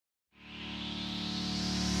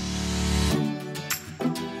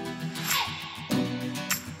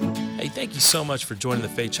Thank you so much for joining the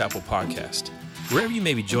Faith Chapel podcast. Wherever you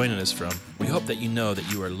may be joining us from, we hope that you know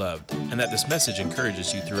that you are loved and that this message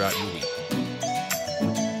encourages you throughout your week.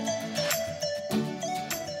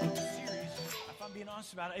 If I'm being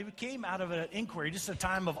honest about it, it came out of an inquiry, just a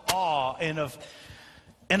time of awe and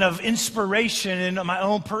of inspiration in my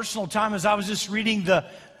own personal time as I was just reading the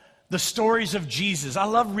stories of Jesus. I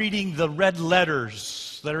love reading the red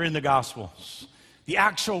letters that are in the Gospels, the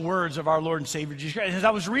actual words of our Lord and Savior Jesus Christ. As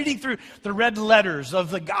I was reading through the red letters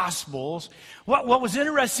of the Gospels, what was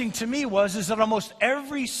interesting to me is that almost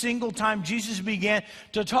every single time Jesus began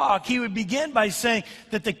to talk, he would begin by saying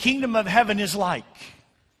that the kingdom of heaven is like.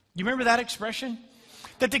 You remember that expression?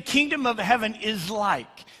 That the kingdom of heaven is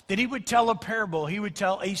like. That he would tell a parable, he would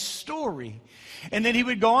tell a story. And then he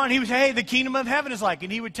would go on, he would say, hey, the kingdom of heaven is like.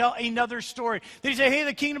 And he would tell another story. Then he'd say, hey,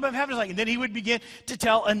 the kingdom of heaven is like. And then he would begin to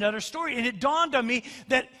tell another story. And it dawned on me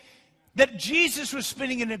that Jesus was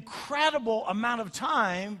spending an incredible amount of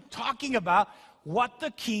time talking about what the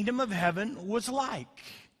kingdom of heaven was like.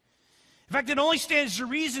 In fact, it only stands to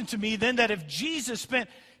reason to me then that if Jesus spent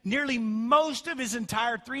nearly most of his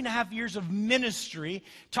entire 3.5 years of ministry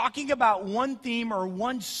talking about one theme or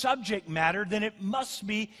one subject matter, then it must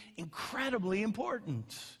be incredibly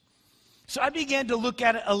important. So I began to look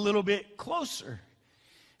at it a little bit closer.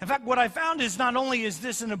 In fact, what I found is not only is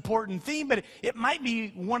this an important theme, but it might be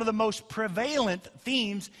one of the most prevalent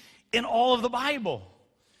themes in all of the Bible.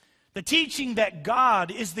 The teaching that God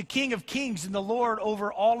is the King of Kings and the Lord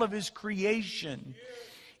over all of his creation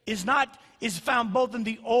is found both in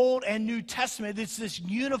the Old and New Testament. It's this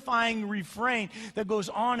unifying refrain that goes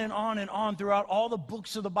on and on and on throughout all the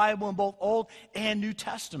books of the Bible in both Old and New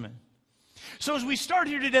Testament. So as we start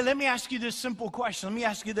here today, let me ask you this simple question. Let me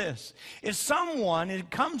ask you this. If someone, it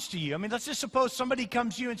comes to you, let's just suppose somebody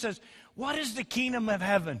comes to you and says, what is the kingdom of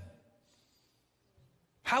heaven?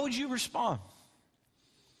 How would you respond?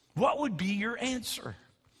 What would be your answer?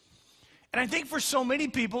 And I think for so many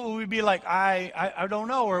people, we would be like, I don't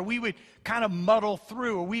know, or we would kind of muddle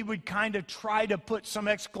through, or we would kind of try to put some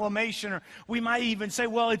exclamation, or we might even say,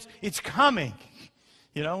 well, it's coming.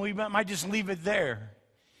 You know, we might just leave it there.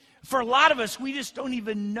 For a lot of us, we just don't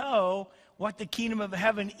even know what the kingdom of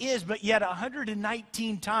heaven is, but yet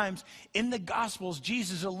 119 times in the Gospels,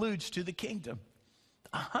 Jesus alludes to the kingdom.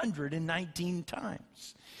 119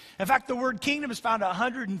 times. In fact, the word kingdom is found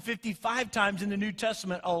 155 times in the New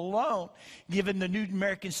Testament alone. Given the New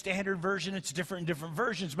American Standard Version, it's different in different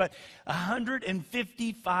versions, but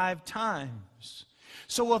 155 times.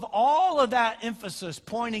 So with all of that emphasis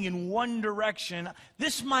pointing in one direction,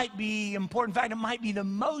 this might be important. In fact, it might be the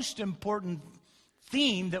most important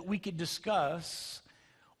theme that we could discuss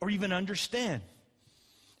or even understand.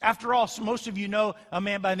 After all, most of you know a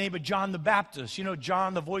man by the name of John the Baptist. You know,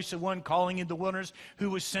 John, the voice of one calling in the wilderness, who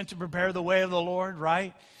was sent to prepare the way of the Lord,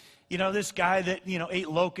 right? You know, this guy that, ate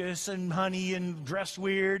locusts and honey and dressed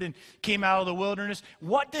weird and came out of the wilderness.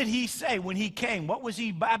 What did he say when he came? What was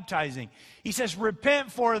he baptizing? He says,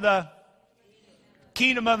 repent, for the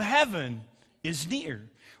kingdom of heaven is near,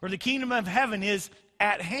 or the kingdom of heaven is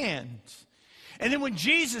at hand. And then when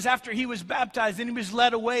Jesus, after he was baptized, and he was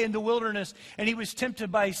led away in the wilderness, and he was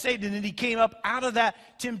tempted by Satan, and he came up out of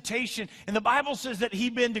that temptation. And the Bible says that he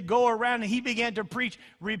began to go around, and he began to preach,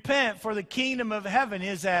 repent, for the kingdom of heaven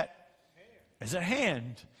is at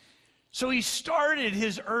hand. So he started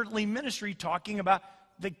his earthly ministry talking about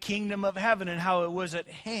the kingdom of heaven and how it was at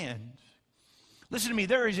hand. Listen to me,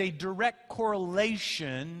 there is a direct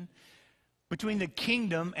correlation between the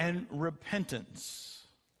kingdom and repentance.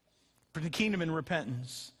 For the kingdom and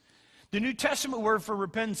repentance. The New Testament word for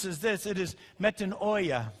repentance is this. It is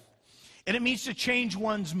metanoia. And it means to change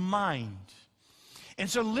one's mind. And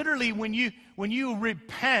so literally when you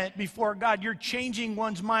repent before God, you're changing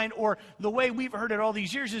one's mind. Or the way we've heard it all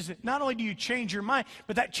these years is that not only do you change your mind,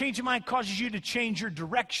 but that change of mind causes you to change your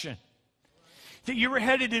direction. That you were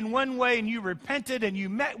headed in one way and you repented and you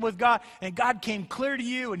met with God and God came clear to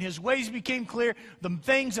you and his ways became clear. The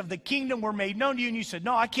things of the kingdom were made known to you and you said,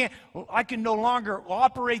 no, I can no longer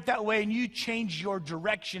operate that way, and you changed your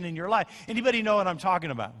direction in your life. Anybody know what I'm talking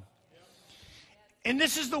about? And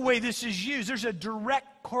this is the way this is used. There's a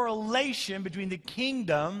direct correlation between the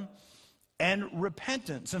kingdom and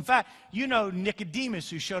repentance. In fact, you know Nicodemus,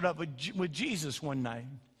 who showed up with Jesus one night.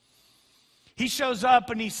 He shows up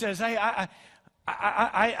and he says, hey,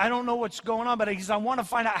 I don't know what's going on, but he says, I want to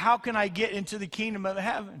find out how can I get into the kingdom of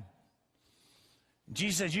heaven.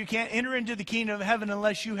 Jesus says, you can't enter into the kingdom of heaven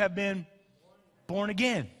unless you have been born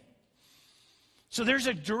again. So there's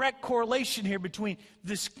a direct correlation here between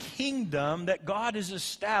this kingdom that God has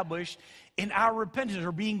established in our repentance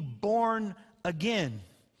or being born again.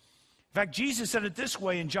 In fact, Jesus said it this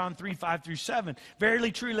way in John 3:5-7.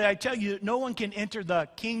 Verily, truly, I tell you that no one can enter the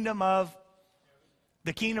kingdom of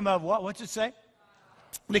what? What's it say?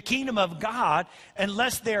 The kingdom of God,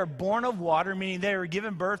 unless they are born of water, meaning they are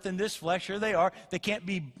given birth in this flesh. Here they are. They can't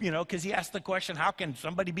be, because he asked the question, how can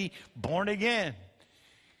somebody be born again?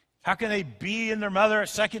 How can they be in their mother a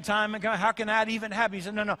second time? How can that even happen? He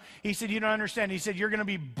said, no. He said, you don't understand. He said, you're going to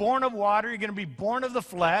be born of water. You're going to be born of the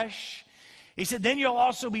flesh. He said, then you'll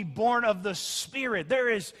also be born of the Spirit. There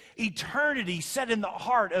is eternity set in the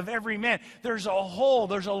heart of every man. There's a hole,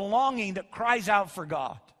 there's a longing that cries out for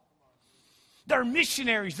God. There are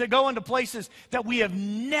missionaries that go into places that we have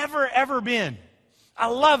never, ever been. I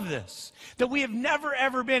love this, that we have never,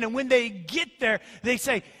 ever been. And when they get there, they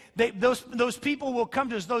say, those people will come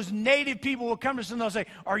to us, those native people will come to us, and they'll say,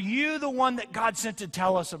 are you the one that God sent to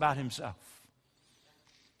tell us about himself?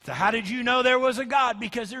 So how did you know there was a God?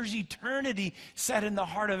 Because there's eternity set in the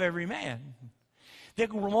heart of every man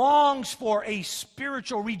that longs for a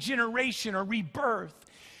spiritual regeneration or rebirth.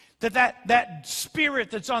 That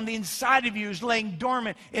spirit that's on the inside of you is laying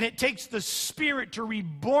dormant, and it takes the Spirit to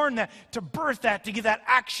reborn that, to birth that, to give that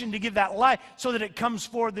action, to give that life, so that it comes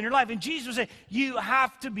forth in your life. And Jesus said, you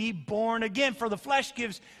have to be born again, for the flesh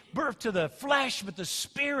gives birth to the flesh, but the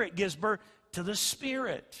Spirit gives birth to the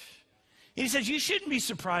Spirit. And he says, you shouldn't be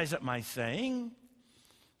surprised at my saying,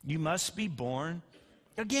 you must be born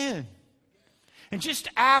again. And just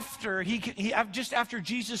after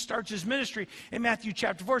Jesus starts his ministry in Matthew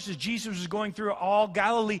chapter 4, it says Jesus was going through all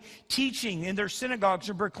Galilee teaching in their synagogues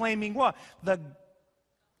and proclaiming what? The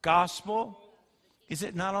gospel. Is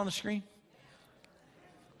it not on the screen?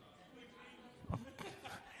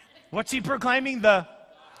 What's he proclaiming? The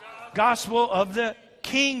gospel of the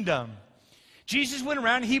kingdom. Jesus went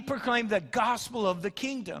around and he proclaimed the gospel of the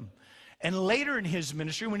kingdom. And later in his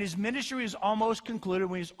ministry, when his ministry was almost concluded,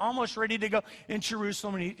 when he was almost ready to go into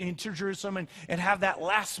Jerusalem and have that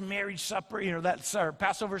last marriage supper, that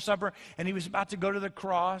Passover supper, and he was about to go to the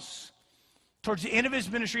cross, towards the end of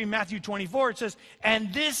his ministry in Matthew 24, it says,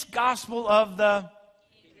 and this gospel of the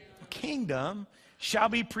kingdom shall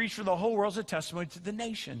be preached for the whole world as a testimony to the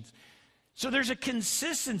nations. So there's a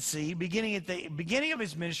consistency beginning at the beginning of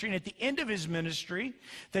his ministry and at the end of his ministry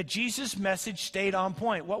that Jesus' message stayed on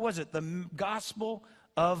point. What was it? The gospel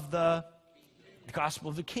of the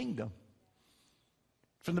kingdom.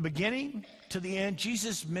 From the beginning to the end,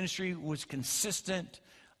 Jesus' ministry was consistent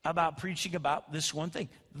about preaching about this one thing,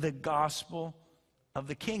 the gospel of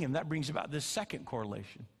the kingdom. That brings about this second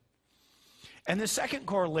correlation. And the second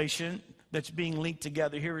correlation that's being linked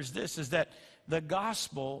together here is this, is that the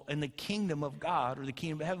gospel and the kingdom of God, or the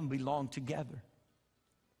kingdom of heaven, belong together.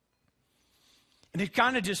 And it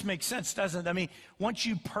kind of just makes sense, doesn't it? I mean, once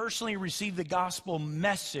you personally receive the gospel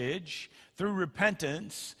message through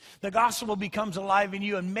repentance, the gospel becomes alive in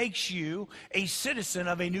you and makes you a citizen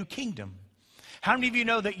of a new kingdom. How many of you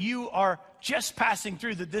know that you are just passing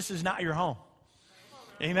through, that this is not your home?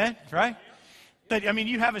 Amen, right?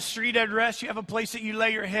 You have a street address, you have a place that you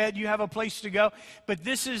lay your head, you have a place to go, but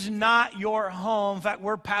this is not your home. In fact,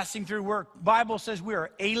 we're passing through. Bible says we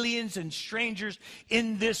are aliens and strangers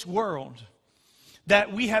in this world,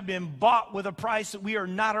 that we have been bought with a price, that we are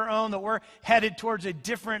not our own, that we're headed towards a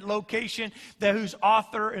different location, that whose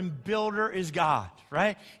author and builder is God,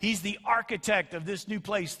 right? He's the architect of this new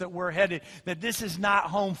place that we're headed, that this is not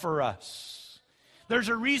home for us. There's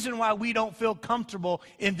a reason why we don't feel comfortable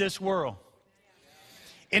in this world.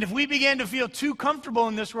 And if we begin to feel too comfortable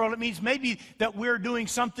in this world, it means maybe that we're doing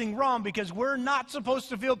something wrong, because we're not supposed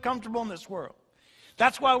to feel comfortable in this world.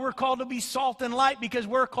 That's why we're called to be salt and light, because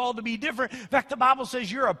we're called to be different. In fact, the Bible says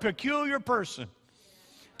you're a peculiar person.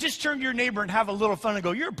 Just turn to your neighbor and have a little fun and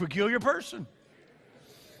go, you're a peculiar person.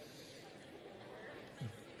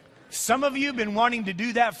 Some of you have been wanting to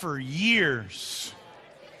do that for years.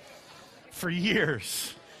 For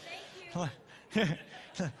years.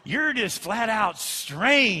 You're just flat out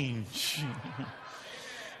strange.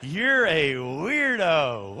 You're a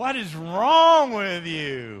weirdo. What is wrong with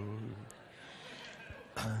you?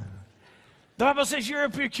 The Bible says you're a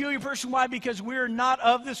peculiar person. Why? Because we're not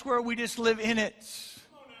of this world. We just live in it.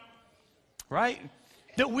 Right?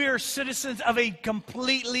 That we are citizens of a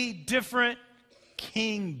completely different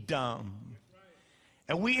kingdom.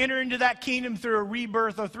 And we enter into that kingdom through a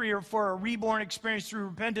rebirth, or for a reborn experience through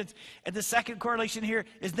repentance. And the second correlation here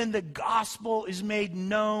is then the gospel is made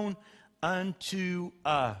known unto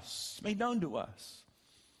us. Made known to us.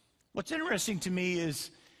 What's interesting to me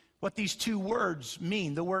is what these two words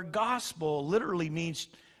mean. The word gospel literally means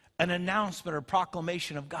an announcement or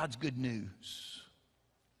proclamation of God's good news.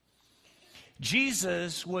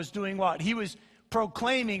 Jesus was doing what? He was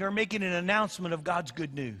proclaiming or making an announcement of God's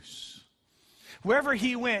good news. Wherever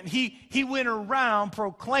he went, he went around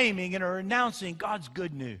proclaiming and or announcing God's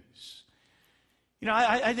good news. You know,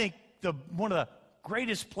 I think one of the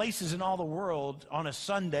greatest places in all the world on a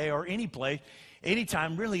Sunday or any place,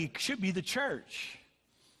 anytime really, should be the church.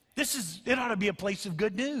 It ought to be a place of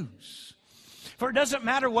good news. For it doesn't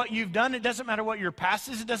matter what you've done. It doesn't matter what your past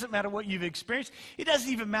is. It doesn't matter what you've experienced. It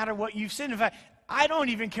doesn't even matter what you've sinned. In fact, I don't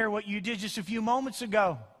even care what you did just a few moments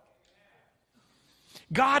ago.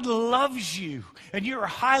 God loves you, and you're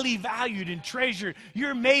highly valued and treasured.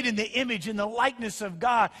 You're made in the image and the likeness of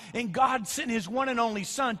God, and God sent his one and only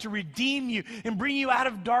Son to redeem you and bring you out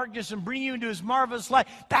of darkness and bring you into his marvelous light.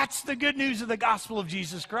 That's the good news of the gospel of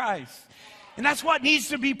Jesus Christ. And that's what needs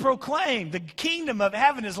to be proclaimed. The kingdom of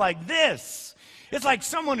heaven is like this. It's like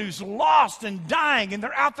someone who's lost and dying, and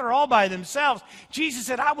they're out there all by themselves. Jesus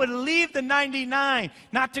said, I would leave the 99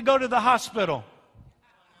 not to go to the hospital.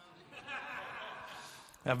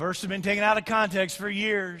 That verse has been taken out of context for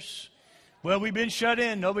years. Well, we've been shut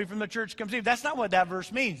in. Nobody from the church comes in. That's not what that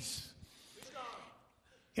verse means.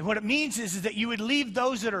 And what it means is that you would leave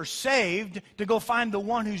those that are saved to go find the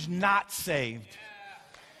one who's not saved.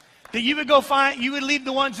 That you would leave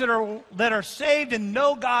the ones that are saved and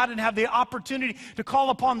know God and have the opportunity to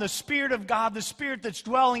call upon the Spirit of God, the Spirit that's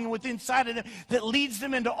dwelling within inside of them, that leads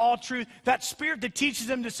them into all truth, that Spirit that teaches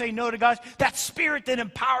them to say no to God, that Spirit that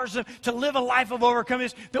empowers them to live a life of overcoming,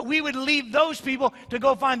 that we would leave those people to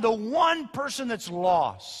go find the one person that's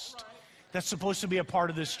lost, that's supposed to be a part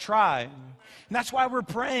of this tribe. And that's why we're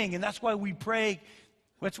praying, and that's why we pray.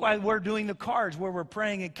 That's why we're doing the cards where we're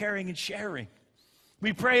praying and caring and sharing.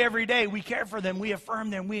 We pray every day. We care for them. We affirm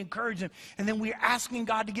them. We encourage them. And then we're asking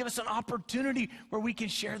God to give us an opportunity where we can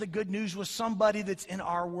share the good news with somebody that's in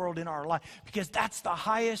our world, in our life. Because that's the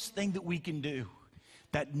highest thing that we can do,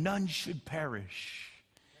 that none should perish.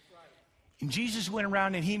 And Jesus went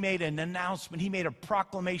around and he made an announcement. He made a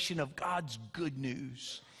proclamation of God's good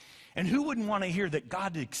news. And who wouldn't want to hear that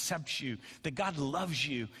God accepts you, that God loves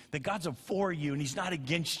you, that God's for you and he's not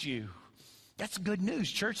against you? That's good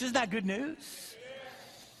news, church. Isn't that good news?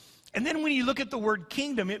 And then when you look at the word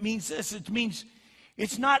kingdom, it means this. It means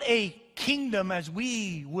it's not a kingdom as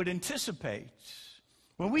we would anticipate.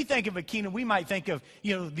 When we think of a kingdom, we might think of,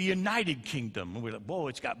 the United Kingdom. And we're like, whoa,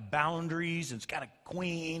 it's got boundaries, and it's got a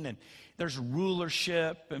queen, and there's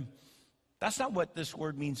rulership. And that's not what this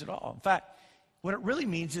word means at all. In fact, what it really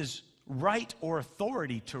means is right or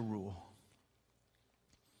authority to rule.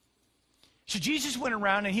 So Jesus went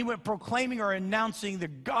around and he went proclaiming or announcing the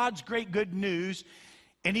God's great good news.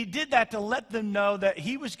 And he did that to let them know that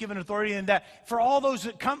he was given authority, and that for all those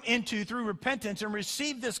that come into through repentance and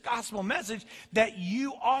receive this gospel message, that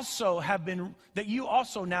you also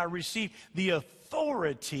now receive the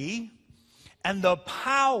authority and the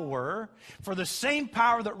power, for the same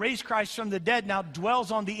power that raised Christ from the dead now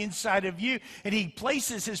dwells on the inside of you, and he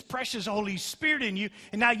places his precious Holy Spirit in you,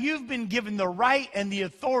 and now you've been given the right and the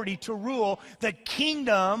authority to rule the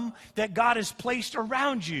kingdom that God has placed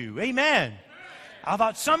around you. Amen. I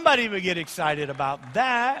thought somebody would get excited about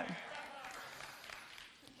that.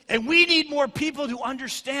 And we need more people to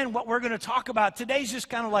understand what we're going to talk about. Today's just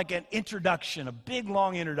kind of like an introduction, a big,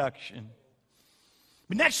 long introduction.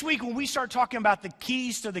 But next week when we start talking about the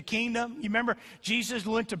keys to the kingdom, you remember Jesus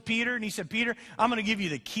went to Peter and he said, Peter, I'm going to give you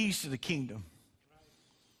the keys to the kingdom.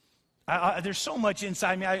 There's so much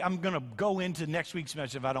inside me. I'm going to go into next week's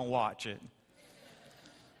message if I don't watch it.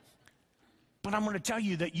 But I'm going to tell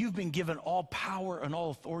you that you've been given all power and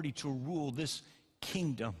all authority to rule this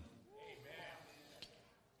kingdom. Amen.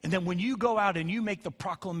 And then when you go out and you make the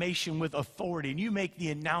proclamation with authority and you make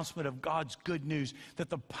the announcement of God's good news,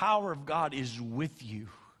 that the power of God is with you.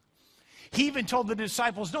 He even told the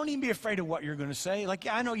disciples, don't even be afraid of what you're going to say. Like,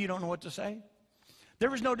 yeah, I know you don't know what to say.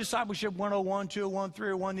 There was no discipleship 101, 201,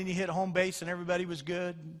 301, then you hit home base and everybody was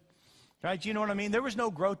good. Right? You know what I mean? There was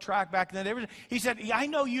no growth track back then. He said, I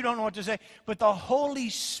know you don't know what to say, but the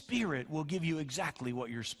Holy Spirit will give you exactly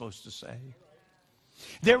what you're supposed to say.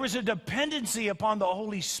 There was a dependency upon the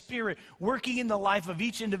Holy Spirit working in the life of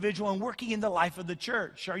each individual and working in the life of the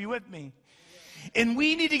church. Are you with me? And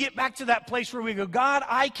we need to get back to that place where we go, God,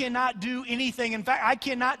 I cannot do anything. In fact, I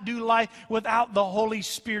cannot do life without the Holy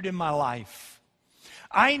Spirit in my life.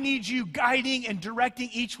 I need you guiding and directing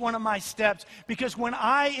each one of my steps, because when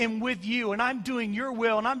I am with you and I'm doing your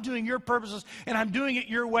will and I'm doing your purposes and I'm doing it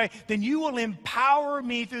your way, then you will empower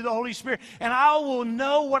me through the Holy Spirit, and I will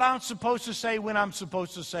know what I'm supposed to say when I'm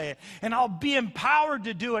supposed to say it. And I'll be empowered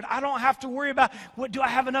to do it. I don't have to worry about, do I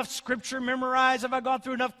have enough scripture memorized? Have I gone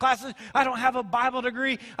through enough classes? I don't have a Bible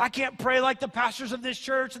degree. I can't pray like the pastors of this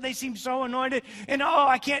church and they seem so anointed. And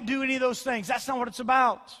I can't do any of those things. That's not what it's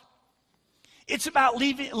about. It's about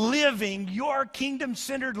living your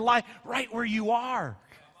kingdom-centered life right where you are.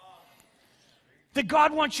 That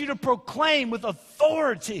God wants you to proclaim with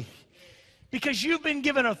authority, because you've been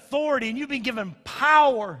given authority and you've been given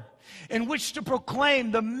power in which to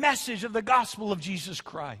proclaim the message of the gospel of Jesus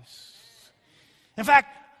Christ. In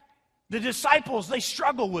fact, the disciples, they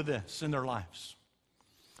struggle with this in their lives.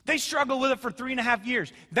 They struggled with it for 3.5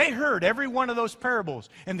 years. They heard every one of those parables,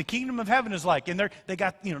 and the kingdom of heaven is like, and they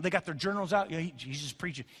got their journals out. Jesus is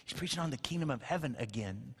preaching. He's preaching on the kingdom of heaven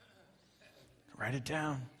again. Write it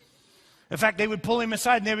down. In fact, they would pull him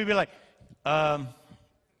aside and they would be like,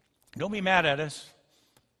 don't be mad at us.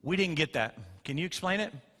 We didn't get that. Can you explain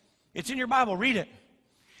it? It's in your Bible. Read it.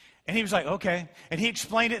 And he was like, okay. And he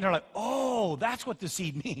explained it, and they're like, oh, that's what the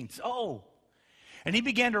seed means. Oh. And he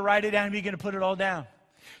began to write it down. He began to put it all down.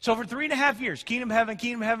 So for 3.5 years, kingdom of heaven,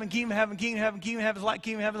 kingdom of heaven, kingdom of heaven, kingdom of heaven, kingdom of heaven, light,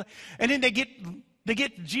 kingdom of heaven. And then they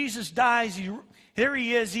get Jesus dies. Here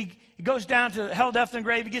he is. He goes down to hell, death, and the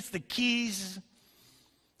grave. He gets the keys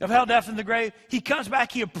of hell, death, and the grave. He comes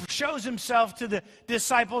back. He shows himself to the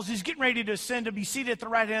disciples. He's getting ready to ascend to be seated at the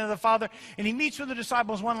right hand of the Father. And he meets with the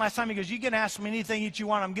disciples one last time. He goes, you can ask me anything that you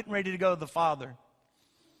want. I'm getting ready to go to the Father.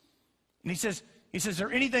 And he says, is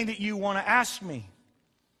there anything that you want to ask me?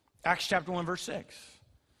 Acts chapter 1, verse 6.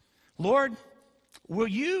 Lord, will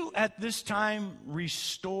you at this time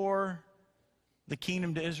restore the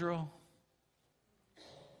kingdom to Israel?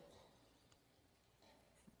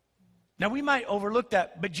 Now, we might overlook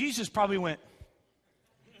that, but Jesus probably went.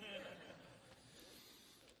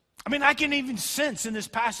 I can even sense in this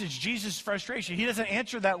passage Jesus' frustration. He doesn't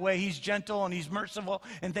answer that way. He's gentle and he's merciful,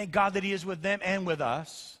 and thank God that he is with them and with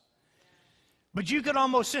us. But you could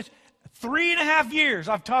almost sense, 3.5 years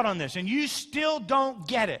I've taught on this, and you still don't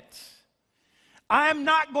get it. I'm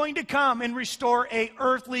not going to come and restore an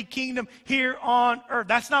earthly kingdom here on earth.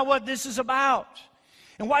 That's not what this is about.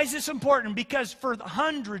 And why is this important? Because for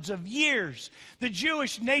hundreds of years, the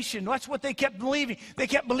Jewish nation, that's what they kept believing. They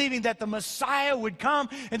kept believing that the Messiah would come,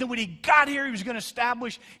 and then when he got here, he was going to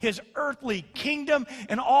establish his earthly kingdom,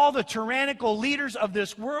 and all the tyrannical leaders of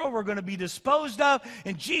this world were going to be disposed of,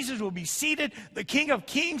 and Jesus will be seated, the King of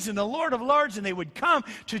Kings and the Lord of Lords, and they would come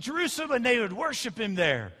to Jerusalem and they would worship him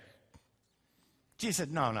there. Jesus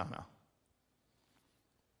said, no.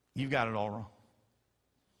 You've got it all wrong.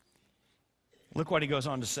 Look what he goes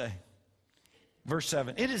on to say. Verse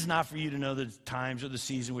 7, it is not for you to know the times or the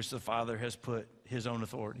season which the Father has put his own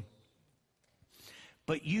authority.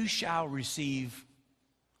 But you shall receive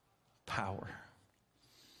power.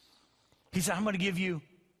 He said, I'm going to give you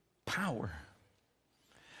power.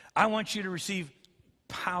 I want you to receive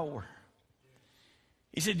power.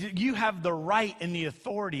 He said, you have the right and the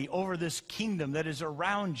authority over this kingdom that is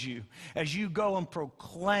around you as you go and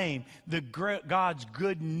proclaim God's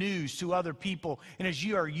good news to other people. And as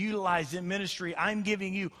you are utilized in ministry, I'm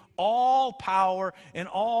giving you all power and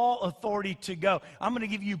all authority to go. I'm going to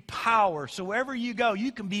give you power. So wherever you go,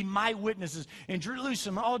 you can be my witnesses in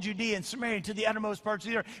Jerusalem, all Judea and Samaria, to the uttermost parts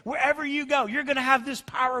of the earth. Wherever you go, you're going to have this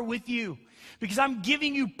power with you. Because I'm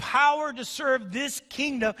giving you power to serve this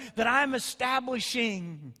kingdom that I'm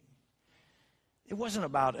establishing. It wasn't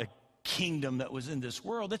about a kingdom that was in this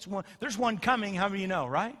world. There's one coming, how many of you know,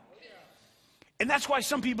 right? And that's why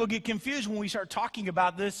some people get confused when we start talking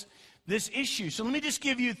about this issue. So let me just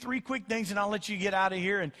give you 3 quick things, and I'll let you get out of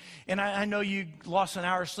here. And I know you lost an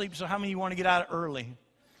hour of sleep, so how many of you want to get out early?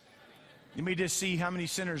 Let me just see how many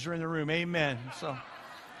sinners are in the room. Amen. So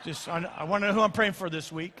I want to know who I'm praying for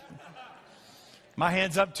this week. My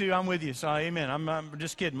hand's up too. I'm with you. So amen. I'm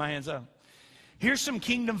just kidding. My hand's up. Here's some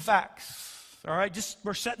kingdom facts. All right.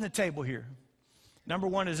 We're setting the table here. Number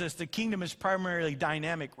 1 is this. The kingdom is primarily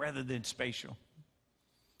dynamic rather than spatial.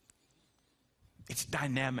 It's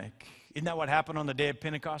dynamic. Isn't that what happened on the day of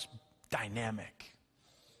Pentecost? Dynamic.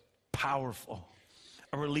 Powerful.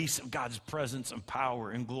 A release of God's presence and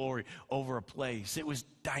power and glory over a place. It was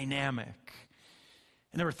dynamic.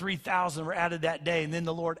 And there were 3,000 were added that day, and then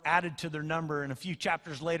the Lord added to their number, and a few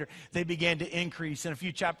chapters later, they began to increase, and a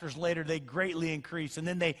few chapters later, they greatly increased, and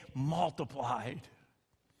then they multiplied.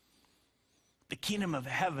 The kingdom of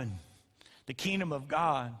heaven The kingdom of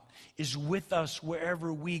God is with us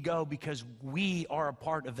wherever we go because we are a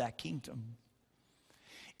part of that kingdom.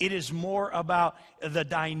 It is more about the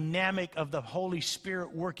dynamic of the Holy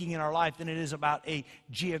Spirit working in our life than it is about a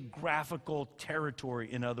geographical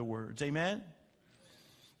territory, in other words. Amen?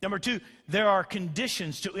 Number two, there are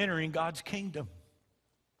conditions to entering God's kingdom.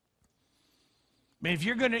 I mean, if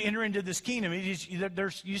you're going to enter into this kingdom, you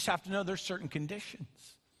just have to know there's certain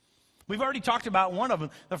conditions. We've already talked about one of them.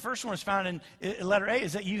 The first one is found in letter A,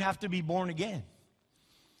 is that you have to be born again.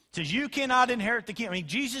 It says you cannot inherit the kingdom. I mean,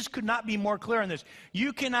 Jesus could not be more clear on this.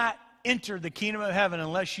 You cannot enter the kingdom of heaven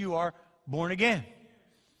unless you are born again.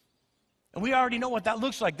 And we already know what that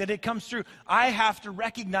looks like, that it comes through. I have to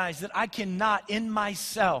recognize that I cannot in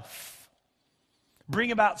myself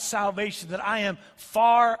bring about salvation, that I am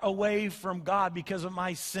far away from God because of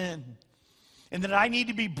my sin. And that I need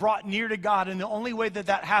to be brought near to God. And the only way that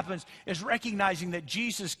that happens is recognizing that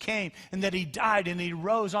Jesus came and that he died and he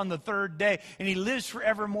rose on the third day. And he lives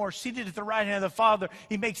forevermore, seated at the right hand of the Father.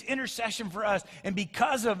 He makes intercession for us. And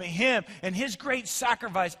because of him and his great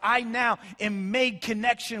sacrifice, I now am made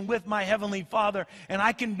connection with my heavenly Father. And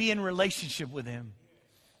I can be in relationship with him.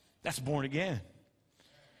 That's born again.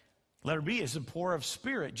 Letter B is the poor of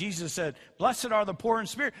spirit. Jesus said, blessed are the poor in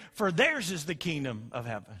spirit, for theirs is the kingdom of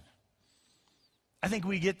heaven. I think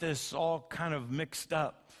we get this all kind of mixed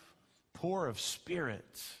up. Poor of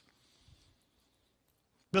spirit.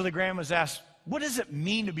 Billy Graham was asked, what does it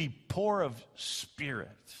mean to be poor of spirit?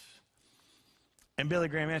 And Billy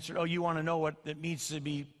Graham answered, oh, you want to know what it means to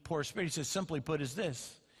be poor of spirit? He says, simply put, is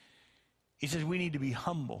this. He says, we need to be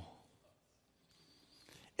humble.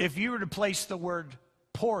 If you were to place the word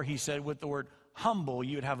poor, he said, with the word humble,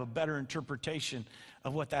 you would have a better interpretation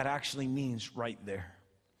of what that actually means right there.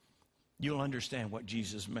 You'll understand what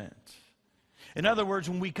Jesus meant. In other words,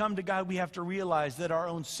 when we come to God, we have to realize that our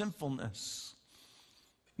own sinfulness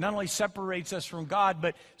not only separates us from God,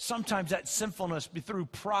 but sometimes that sinfulness through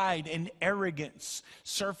pride and arrogance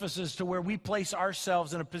surfaces to where we place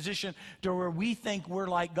ourselves in a position to where we think we're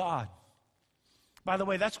like God. By the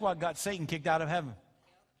way, that's what got Satan kicked out of heaven.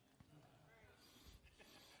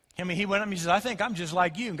 I mean, he went up and he says, I think I'm just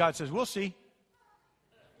like you. And God says, we'll see.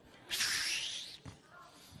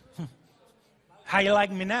 How you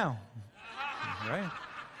like me now? Right?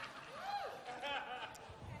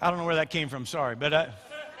 I don't know where that came from, sorry. But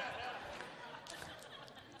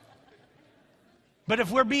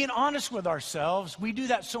if we're being honest with ourselves, we do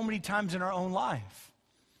that so many times in our own life.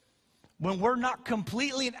 When we're not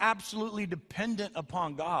completely and absolutely dependent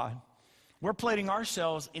upon God, we're putting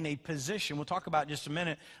ourselves in a position, we'll talk about in just a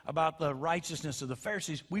minute about the righteousness of the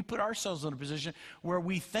Pharisees. We put ourselves in a position where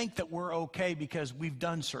we think that we're okay because we've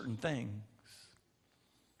done certain things.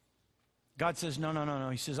 God says, no.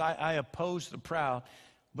 He says, I oppose the proud,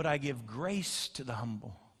 but I give grace to the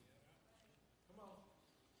humble.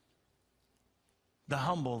 The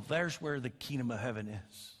humble, there's where the kingdom of heaven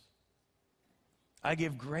is. I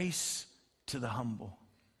give grace to the humble.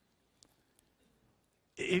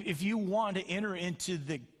 If you want to enter into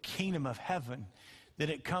the kingdom of heaven, then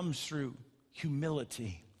it comes through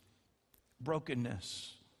humility,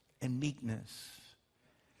 brokenness, and meekness.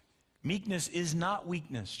 Meekness is not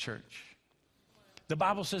weakness, church. The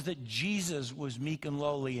Bible says that Jesus was meek and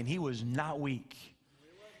lowly, and he was not weak.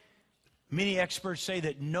 Many experts say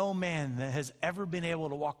that no man that has ever been able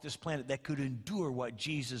to walk this planet that could endure what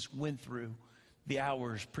Jesus went through the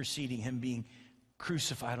hours preceding him being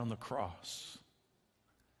crucified on the cross.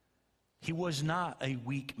 He was not a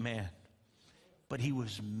weak man, but he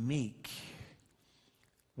was meek.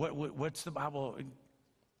 What's the Bible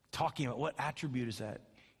talking about? What attribute is that?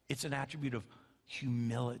 It's an attribute of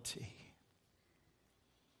humility.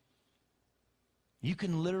 You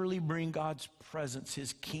can literally bring God's presence,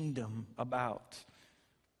 his kingdom about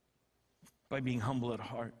by being humble at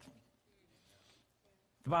heart.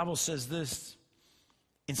 The Bible says this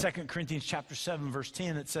in 2 Corinthians chapter 7, verse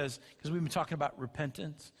 10. It says, because we've been talking about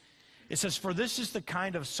repentance. It says, for this is the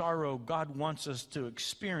kind of sorrow God wants us to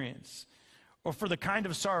experience. Or for the kind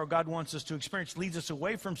of sorrow God wants us to experience leads us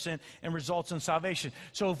away from sin and results in salvation.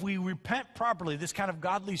 So if we repent properly, this kind of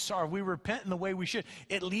godly sorrow, we repent in the way we should,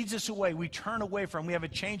 it leads us away. We turn away from, we have a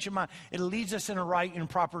change of mind. It leads us in a right and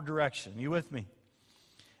proper direction. You with me?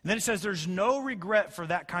 And then it says there's no regret for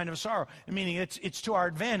that kind of sorrow, meaning it's to our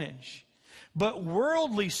advantage. But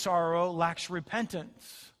worldly sorrow lacks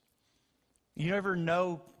repentance. You ever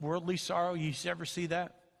know worldly sorrow? You ever see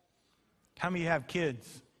that? How many of you have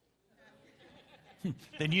kids?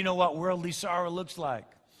 Then you know what worldly sorrow looks like.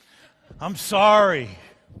 I'm sorry.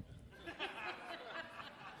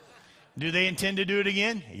 Do they intend to do it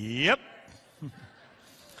again? Yep.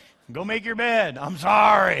 Go make your bed. I'm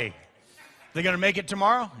sorry. They're going to make it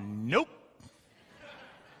tomorrow? Nope.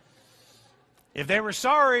 If they were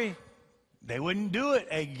sorry, they wouldn't do it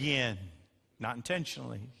again. Not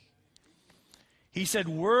intentionally. He said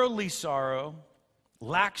worldly sorrow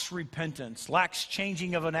lacks repentance, lacks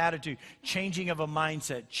changing of an attitude, changing of a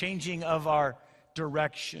mindset, changing of our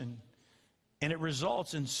direction. And it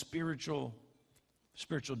results in spiritual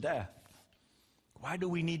death. Why do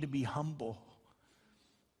we need to be humble?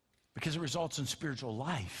 Because it results in spiritual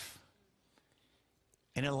life.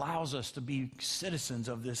 And it allows us to be citizens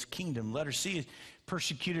of this kingdom. Letter C is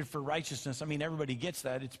persecuted for righteousness. I mean, everybody gets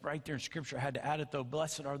that. It's right there in Scripture. I had to add it, though.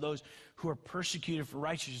 Blessed are those who are persecuted for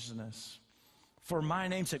righteousness. For my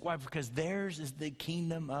name's sake. Why? Because theirs is the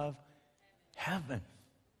kingdom of heaven.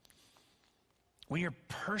 When you're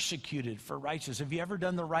persecuted for righteousness, have you ever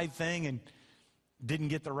done the right thing and didn't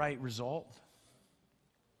get the right result?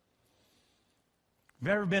 Have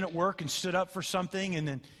you ever been at work and stood up for something and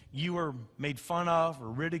then you were made fun of or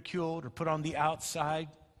ridiculed or put on the outside?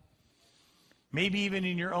 Maybe even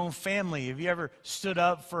in your own family. Have you ever stood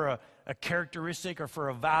up for a characteristic or for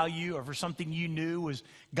a value or for something you knew was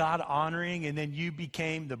God-honoring and then you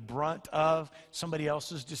became the brunt of somebody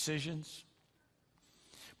else's decisions?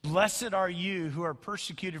 Blessed are you who are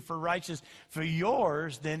persecuted for righteousness, for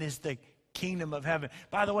yours then is the kingdom of heaven.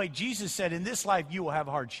 By the way, Jesus said, in this life you will have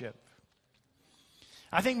hardship.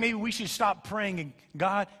 I think maybe we should stop praying and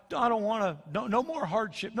God, I don't want to, no more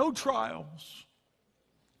hardship, no trials.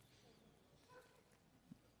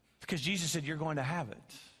 Because Jesus said you're going to have it.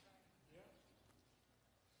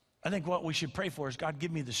 I think what we should pray for is, God,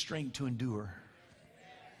 give me the strength to endure.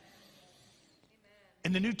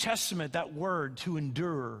 In the New Testament, that word to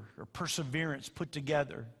endure or perseverance put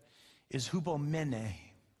together is hupomene.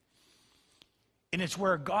 And it's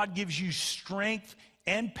where God gives you strength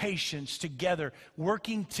and patience together,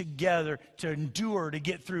 working together to endure, to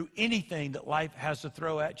get through anything that life has to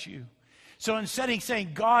throw at you. So instead of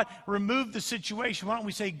saying, God, remove the situation, why don't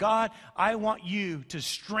we say, God, I want you to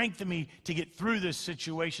strengthen me to get through this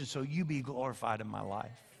situation so you be glorified in my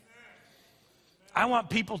life. I want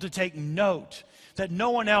people to take note that no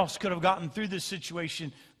one else could have gotten through this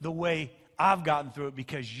situation the way I've gotten through it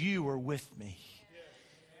because you were with me.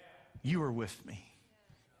 You were with me.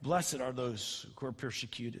 Blessed are those who are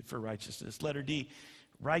persecuted for righteousness. Letter D,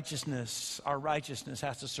 righteousness, our righteousness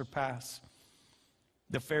has to surpass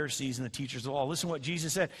the Pharisees and the teachers of the law. Listen to what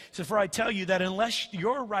Jesus said. He said, for I tell you that unless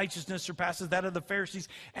your righteousness surpasses that of the Pharisees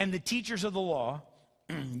and the teachers of the law,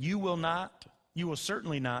 you will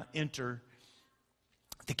certainly not enter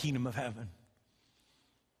the kingdom of heaven.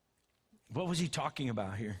 What was he talking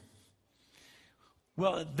about here?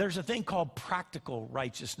 Well, there's a thing called practical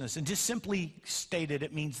righteousness, and just simply stated,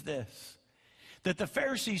 it means this, that the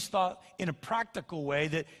Pharisees thought in a practical way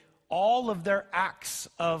that all of their acts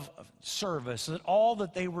of service, that all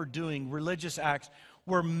that they were doing, religious acts,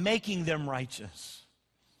 were making them righteous.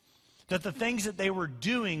 That the things that they were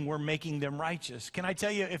doing were making them righteous. Can I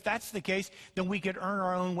tell you, if that's the case, then we could earn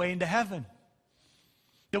our own way into heaven.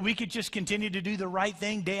 That we could just continue to do the right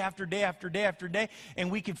thing day after day after day after day, and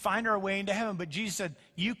we could find our way into heaven. But Jesus said,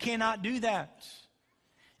 you cannot do that.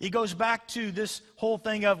 It goes back to this whole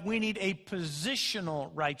thing of we need a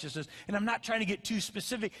positional righteousness. And I'm not trying to get too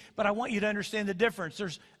specific, but I want you to understand the difference.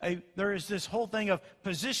 There is this whole thing of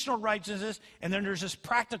positional righteousness, and then there's this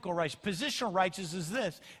practical righteousness. Positional righteousness is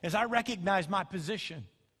this, as I recognize my position,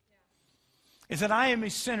 is that I am a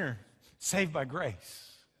sinner saved by grace.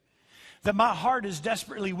 That my heart is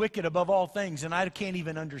desperately wicked above all things, and I can't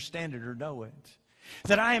even understand it or know it.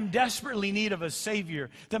 That I am desperately in need of a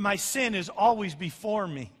Savior. That my sin is always before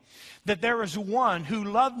me. That there is one who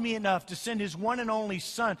loved me enough to send his one and only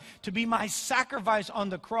Son to be my sacrifice on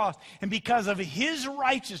the cross. And because of his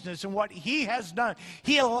righteousness and what he has done,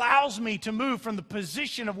 he allows me to move from the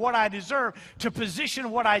position of what I deserve to a position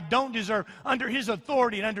of what I don't deserve under his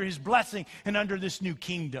authority and under his blessing and under this new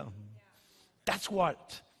kingdom. That's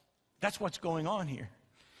what's going on here.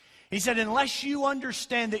 He said, unless you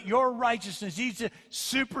understand that your righteousness needs to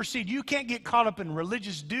supersede, you can't get caught up in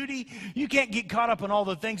religious duty. You can't get caught up in all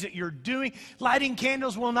the things that you're doing. Lighting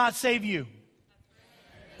candles will not save you.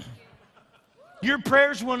 Your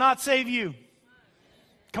prayers will not save you.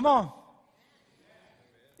 Come on.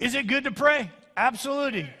 Is it good to pray?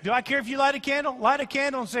 Absolutely. Do I care if you light a candle? Light a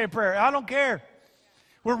candle and say a prayer. I don't care.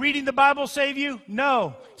 Will reading the Bible save you?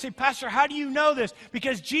 No. Say, Pastor, how do you know this?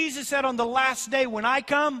 Because Jesus said on the last day when I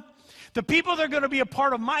come, The people that are going to be a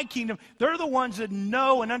part of my kingdom, they're the ones that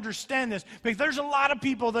know and understand this. Because there's a lot of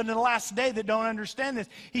people that in the last day that don't understand this.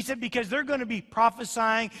 He said, because they're going to be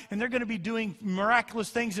prophesying and they're going to be doing miraculous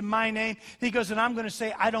things in my name. He goes, and I'm going to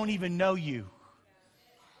say, I don't even know you.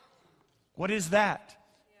 What is that?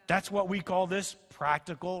 That's what we call this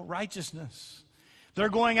practical righteousness. They're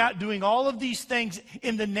going out doing all of these things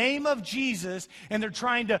in the name of Jesus, and they're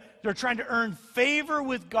trying to earn favor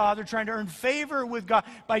with God. They're trying to earn favor with God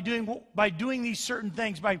by doing these certain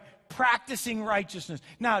things, by practicing righteousness.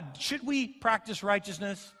 Now, should we practice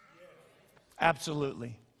righteousness?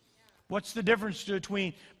 Absolutely. What's the difference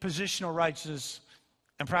between positional righteousness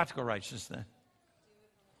and practical righteousness then?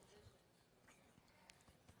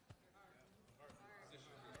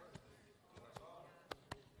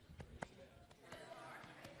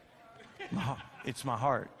 It's my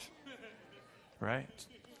heart, right?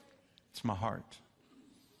 It's my heart.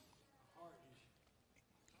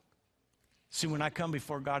 See, when I come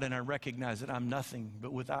before God and I recognize that I'm nothing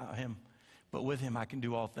but without Him, but with Him I can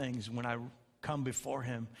do all things. When I come before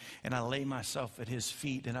Him and I lay myself at His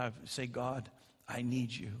feet and I say, God, I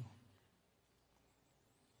need you.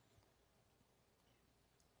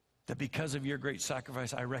 That because of your great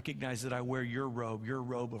sacrifice, I recognize that I wear your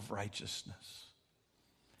robe of righteousness.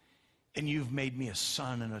 And you've made me a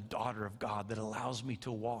son and a daughter of God that allows me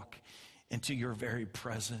to walk into your very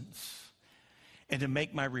presence and to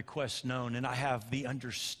make my requests known. And I have the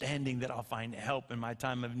understanding that I'll find help in my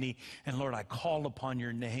time of need. And Lord, I call upon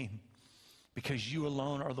your name because you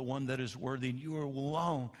alone are the one that is worthy. And you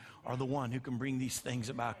alone are the one who can bring these things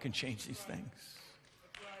about, can change these things.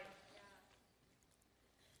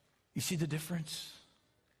 You see the difference?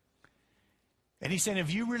 And he's saying,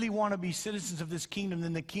 if you really want to be citizens of this kingdom,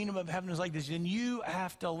 then the kingdom of heaven is like this. And you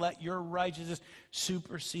have to let your righteousness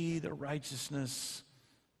supersede the righteousness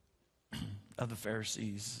of the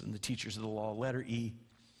Pharisees and the teachers of the law. Letter E.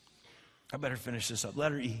 I better finish this up.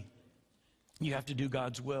 Letter E. You have to do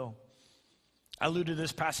God's will. I alluded to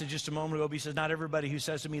this passage just a moment ago. But he says, not everybody who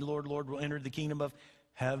says to me, Lord, Lord, will enter the kingdom of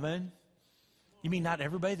heaven. You mean not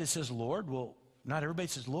everybody that says Lord will, not everybody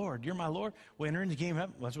says, Lord, you're my Lord, will enter in the kingdom of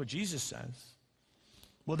heaven? Well, that's what Jesus says.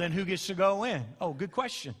 Well, then who gets to go in? Oh, good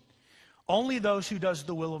question. Only those who does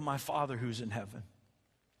the will of my Father who's in heaven.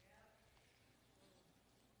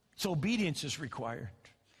 So obedience is required.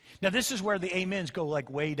 Now, this is where the amens go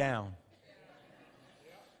like way down.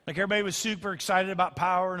 Like everybody was super excited about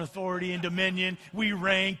power and authority and dominion. We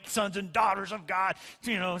reign, sons and daughters of God.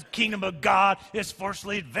 You know, kingdom of God is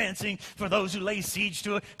forcefully advancing for those who lay siege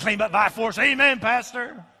to it. Claim it by force. Amen,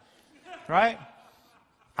 Pastor. Right?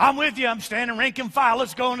 I'm with you. I'm standing rank and file.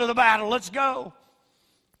 Let's go into the battle. Let's go.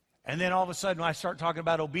 And then all of a sudden, when I start talking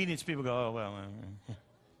about obedience, people go, oh, well.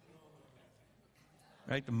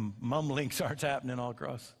 Right? The mumbling starts happening all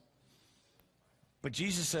across. But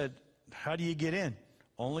Jesus said, how do you get in?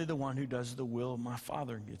 Only the one who does the will of my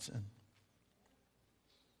Father gets in.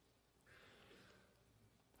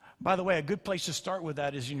 By the way, a good place to start with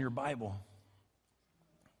that is in your Bible.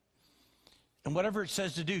 And whatever it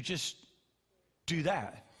says to do, just do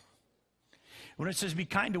that. When it says be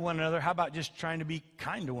kind to one another, how about just trying to be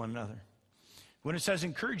kind to one another? When it says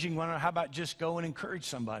encouraging one another, how about just go and encourage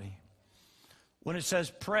somebody? When it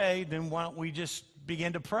says pray, then why don't we just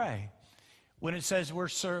begin to pray? When it says we're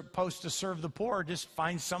supposed to serve the poor, just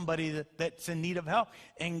find somebody that's in need of help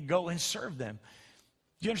and go and serve them.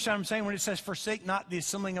 Do you understand what I'm saying? When it says forsake not the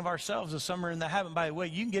assembling of ourselves, as some are in the habit. By the way,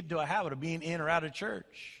 you can get into a habit of being in or out of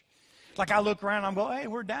church. Like I look around, I'm going, hey,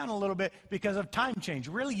 we're down a little bit because of time change.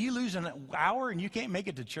 Really, you lose an hour and you can't make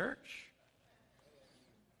it to church?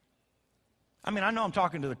 I mean, I know I'm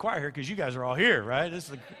talking to the choir here because you guys are all here, right?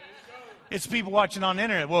 It's people watching on the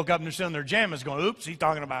internet woke up and they're still in their jammies going, oops, he's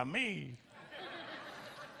talking about me.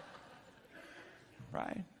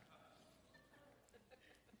 Right?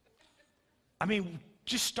 I mean,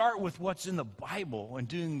 just start with what's in the Bible and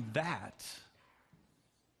doing that.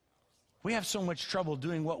 We have so much trouble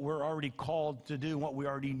doing what we're already called to do, what we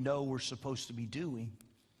already know we're supposed to be doing.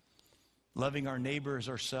 Loving our neighbor as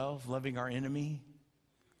ourselves, loving our enemy.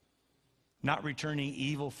 Not returning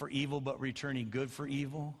evil for evil, but returning good for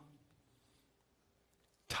evil.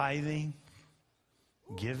 Tithing,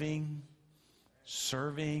 giving,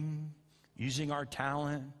 serving, using our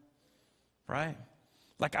talent, right?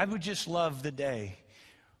 Like I would just love the day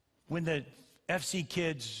when the FC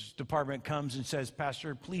Kids department comes and says,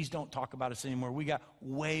 Pastor, please don't talk about us anymore. We got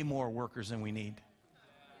way more workers than we need.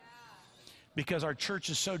 because our church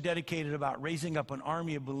is so dedicated about raising up an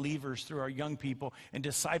army of believers through our young people and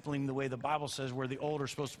discipling the way the Bible says where the old are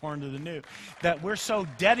supposed to pour into the new, that we're so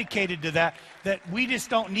dedicated to that we just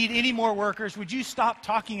don't need any more workers. Would you stop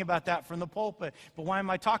talking about that from the pulpit? But why am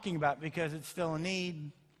I talking about it? Because it's still a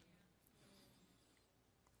need.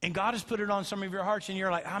 And God has put it on some of your hearts, and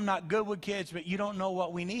you're like, I'm not good with kids, but you don't know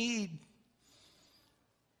what we need.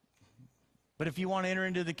 But if you want to enter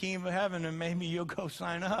into the kingdom of heaven, then maybe you'll go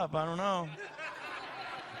sign up. I don't know.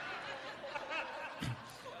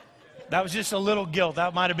 That was just a little guilt.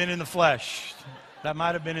 That might have been in the flesh. That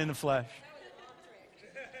might have been in the flesh.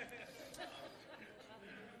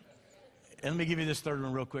 And let me give you this third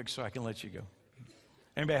one real quick so I can let you go.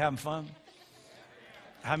 Anybody having fun?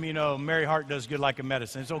 How many of you know merry heart does good like a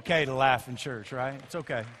medicine? It's okay to laugh in church, right? It's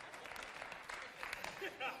okay.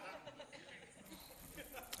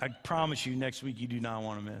 I promise you next week you do not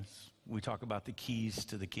want to miss. We talk about the keys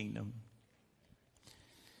to the kingdom.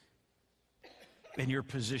 And your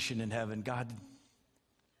position in heaven. God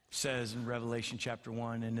says in Revelation chapter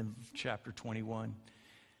 1 and in chapter 21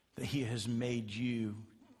 that he has made you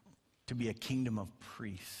to be a kingdom of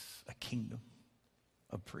priests. A kingdom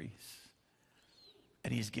of priests.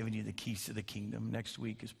 And he's given you the keys to the kingdom. Next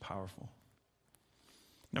week is powerful.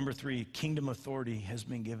 Number 3, kingdom authority has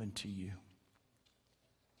been given to you.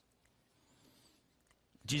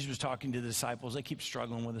 Jesus was talking to the disciples. They keep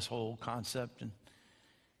struggling with this whole concept. And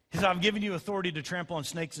he said, I've given you authority to trample on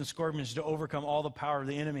snakes and scorpions to overcome all the power of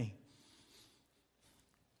the enemy.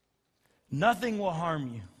 Nothing will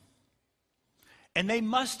harm you. And they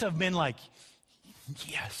must have been like,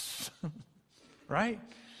 yes, right?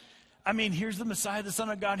 I mean, here's the Messiah, the Son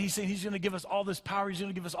of God. He's saying he's going to give us all this power. He's going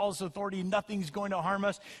to give us all this authority. Nothing's going to harm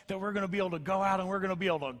us, that we're going to be able to go out and we're going to be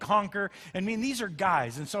able to conquer. I mean, these are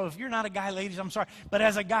guys. And so if you're not a guy, ladies, I'm sorry. But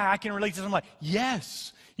as a guy, I can relate to this. I'm like,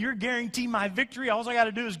 yes, you're guaranteeing my victory. All I got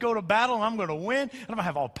to do is go to battle and I'm going to win. And I'm going to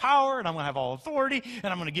have all power and I'm going to have all authority.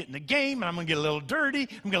 And I'm going to get in the game and I'm going to get a little dirty. I'm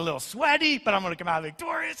going to get a little sweaty, but I'm going to come out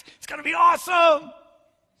victorious. It's going to be awesome.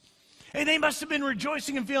 And they must have been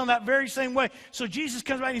rejoicing and feeling that very same way. So Jesus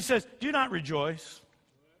comes back and he says, do not rejoice.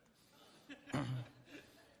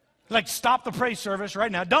 Like, stop the praise service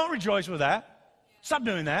right now. Don't rejoice with that. Stop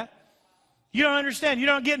doing that. You don't understand. You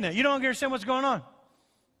don't get it. You don't understand what's going on.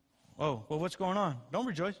 Oh, well, what's going on? Don't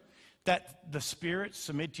rejoice. That the spirits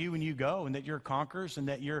submit to you when you go and that you're conquerors and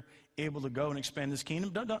that you're able to go and expand this kingdom.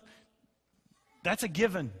 Don't. That's a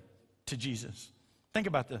given to Jesus. Think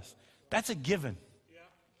about this. That's a given.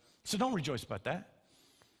 So don't rejoice about that.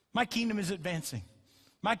 My kingdom is advancing.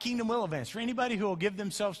 My kingdom will advance. For anybody who will give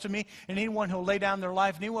themselves to me, and anyone who will lay down their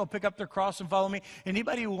life, and anyone who will pick up their cross and follow me,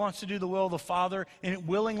 anybody who wants to do the will of the Father and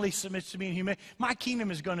willingly submits to me in humility, my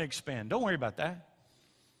kingdom is going to expand. Don't worry about that.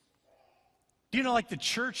 Do you know, like, the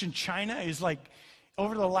church in China is like,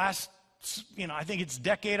 over the last, I think it's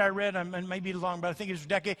decade I read, it may be long, but I think it's a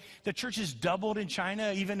decade, the church has doubled in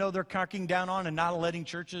China, even though they're cracking down on and not letting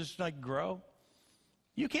churches, like, grow.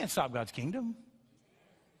 You can't stop God's kingdom.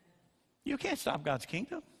 You can't stop God's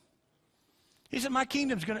kingdom. He said, my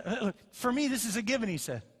kingdom's going to, for me, this is a given, he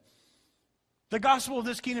said. The gospel of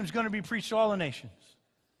this kingdom is going to be preached to all the nations.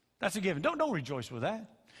 That's a given. Don't rejoice with that.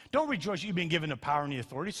 Don't rejoice you've been given the power and the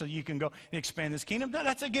authority so you can go and expand this kingdom. No,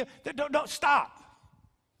 that's a given. Don't stop.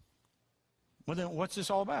 Well, then what's this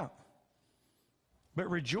all about? But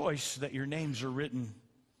rejoice that your names are written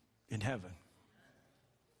in heaven.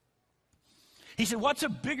 He said, what's a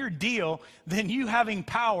bigger deal than you having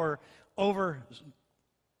power over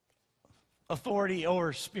authority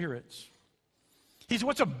over spirits? He said,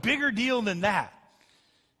 what's a bigger deal than that?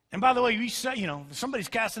 And by the way, we say, if somebody's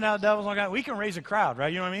casting out devils like that, we can raise a crowd,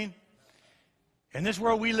 right? You know what I mean? In this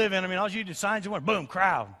world we live in, all you do is signs and wonder, boom,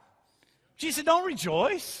 crowd. Jesus said, don't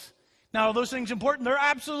rejoice. Now, are those things important? They're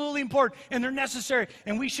absolutely important, and they're necessary,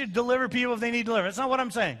 and we should deliver people if they need deliverance. That's not what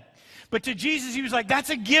I'm saying. But to Jesus, he was like, that's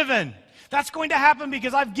a given. That's going to happen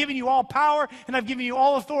because I've given you all power and I've given you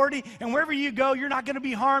all authority. And wherever you go, you're not going to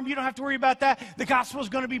be harmed. You don't have to worry about that. The gospel is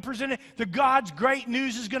going to be presented. The God's great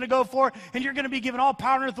news is going to go forth. And you're going to be given all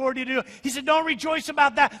power and authority to do it. He said, don't rejoice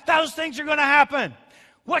about that. Those things are going to happen.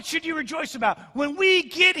 What should you rejoice about? When we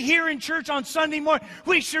get here in church on Sunday morning,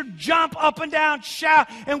 we should jump up and down, shout,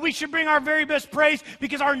 and we should bring our very best praise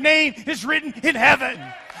because our name is written in heaven.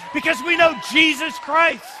 Because we know Jesus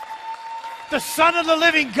Christ, the Son of the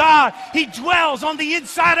living God. He dwells on the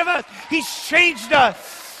inside of us. He's changed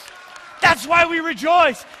us. That's why we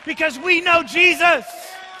rejoice, because we know Jesus.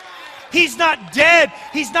 He's not dead.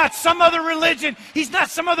 He's not some other religion. He's not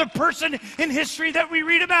some other person in history that we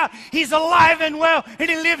read about. He's alive and well, and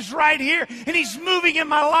he lives right here. And he's moving in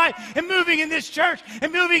my life, and moving in this church,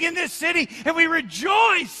 and moving in this city. And we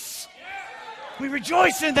rejoice. We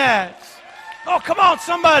rejoice in that. Oh, come on,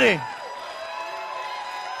 somebody.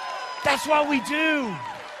 That's what we do.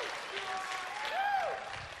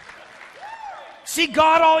 See,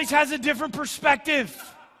 God always has a different perspective.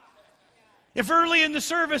 If early in the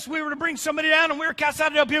service we were to bring somebody down and we were cast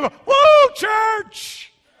out of people go, woo,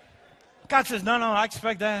 church! God says, no, I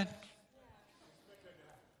expect that.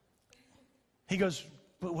 He goes,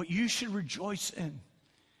 but what you should rejoice in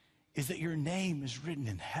is that your name is written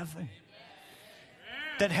in heaven.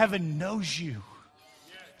 That heaven knows you.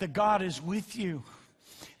 That God is with you.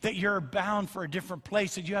 That you're bound for a different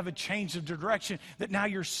place, that you have a change of direction, that now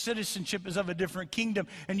your citizenship is of a different kingdom,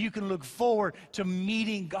 and you can look forward to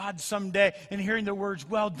meeting God someday and hearing the words,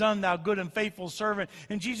 well done, thou good and faithful servant.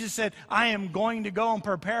 And Jesus said, I am going to go and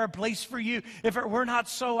prepare a place for you. If it were not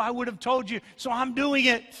so, I would have told you. So I'm doing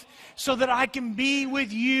it so that I can be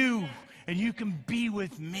with you and you can be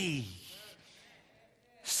with me.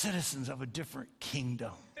 Citizens of a different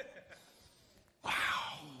kingdom. Wow.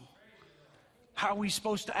 How are we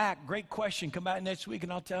supposed to act? Great question. Come back next week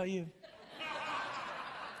and I'll tell you.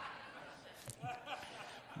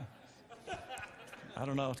 I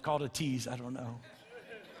don't know. It's called a tease. I don't know.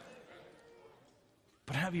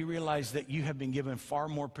 But have you realized that you have been given far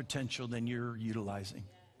more potential than you're utilizing?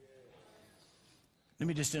 Let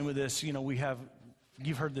me just end with this. You know,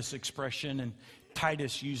 you've heard this expression, and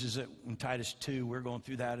Titus uses it in Titus 2. We're going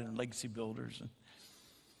through that in Legacy Builders.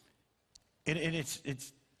 And it's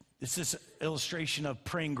this illustration of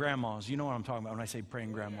praying grandmas. You know what I'm talking about when I say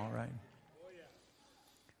praying grandma, right? Oh, yeah.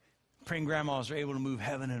 Praying grandmas are able to move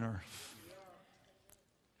heaven and earth.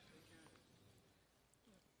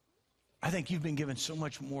 I think you've been given so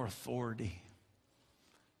much more authority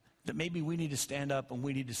that maybe we need to stand up and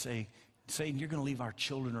we need to say, Satan, you're going to leave our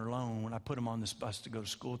children alone when I put them on this bus to go to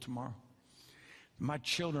school tomorrow. My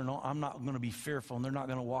children, I'm not going to be fearful, and they're not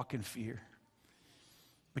going to walk in fear.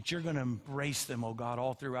 But you're going to embrace them, oh God,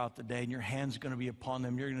 all throughout the day, and your hand's going to be upon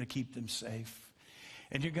them. You're going to keep them safe.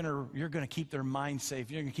 And you're going to keep their mind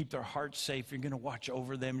safe. You're going to keep their heart safe. You're going to watch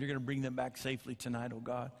over them. You're going to bring them back safely tonight, oh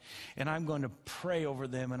God. And I'm going to pray over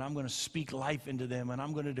them, and I'm going to speak life into them, and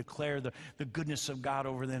I'm going to declare the goodness of God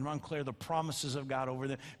over them. I'm going to declare the promises of God over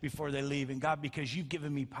them before they leave. And God, because you've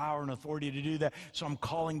given me power and authority to do that, so I'm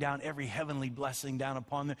calling down every heavenly blessing down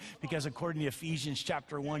upon them, because according to Ephesians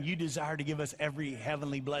chapter 1, you desire to give us every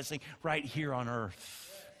heavenly blessing right here on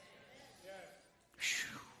earth.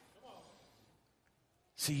 Whew.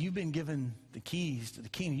 See, you've been given the keys to the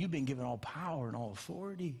kingdom. You've been given all power and all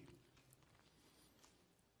authority.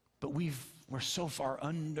 But we're so far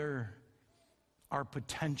under our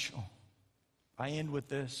potential. I end with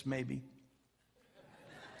this, maybe.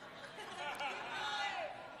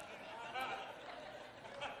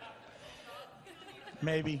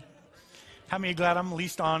 Maybe. How many are glad I'm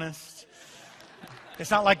least honest?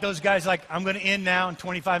 It's not like those guys like, I'm going to end now and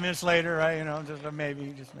 25 minutes later, right? You know, just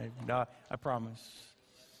maybe. No, I promise.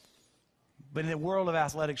 But in the world of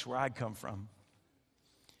athletics where I come from,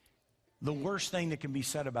 the worst thing that can be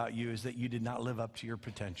said about you is that you did not live up to your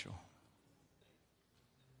potential.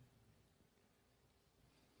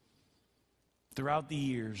 Throughout the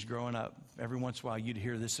years growing up, every once in a while you'd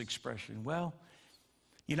hear this expression, well,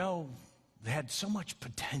 you know, they had so much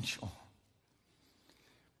potential,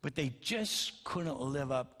 but they just couldn't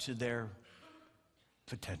live up to their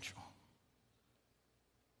potential.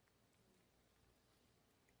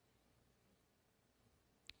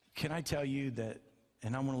 Can I tell you that,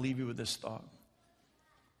 and I want to leave you with this thought,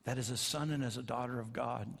 that as a son and as a daughter of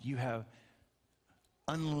God, you have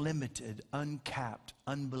unlimited, uncapped,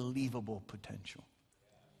 unbelievable potential.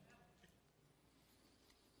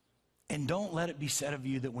 And don't let it be said of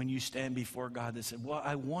you that when you stand before God that said, well,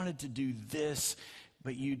 I wanted to do this,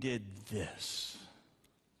 but you did this.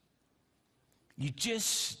 You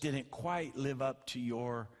just didn't quite live up to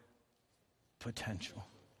your potential.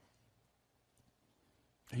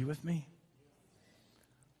 Are you with me?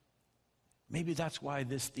 Maybe that's why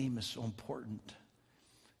this theme is so important,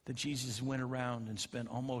 that Jesus went around and spent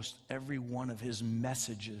almost every one of his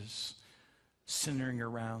messages centering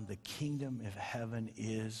around the kingdom of heaven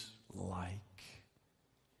is like.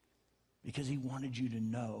 Because he wanted you to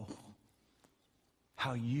know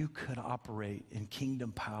how you could operate in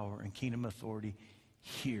kingdom power and kingdom authority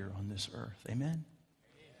here on this earth. Amen?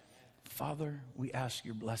 Father, we ask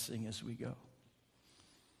your blessing as we go.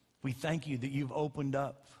 We thank you that you've opened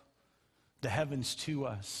up the heavens to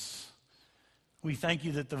us. We thank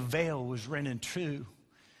you that the veil was rent in two,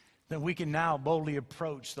 that we can now boldly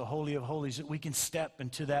approach the Holy of Holies, that we can step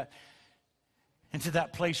into that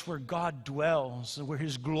place where God dwells, where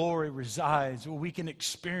his glory resides, where we can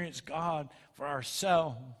experience God for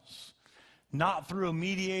ourselves. Not through a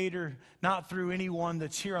mediator, not through anyone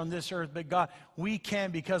that's here on this earth, but God, we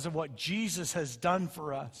can because of what Jesus has done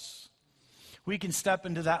for us. We can step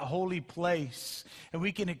into that holy place and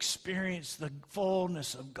we can experience the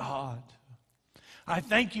fullness of God. I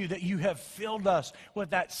thank you that you have filled us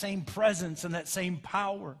with that same presence and that same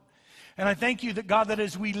power. And I thank you that, God, that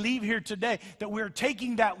as we leave here today, that we're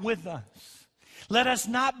taking that with us. Let us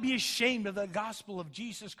not be ashamed of the gospel of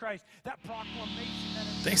Jesus Christ, that proclamation.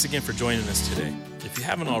 Thanks again for joining us today. If you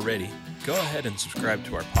haven't already, go ahead and subscribe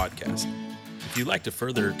to our podcast. If you'd like to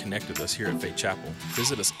further connect with us here at Faith Chapel,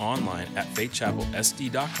 visit us online at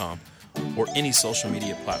faithchapelsd.com or any social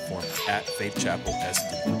media platform at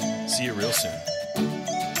faithchapelsd. See you real soon.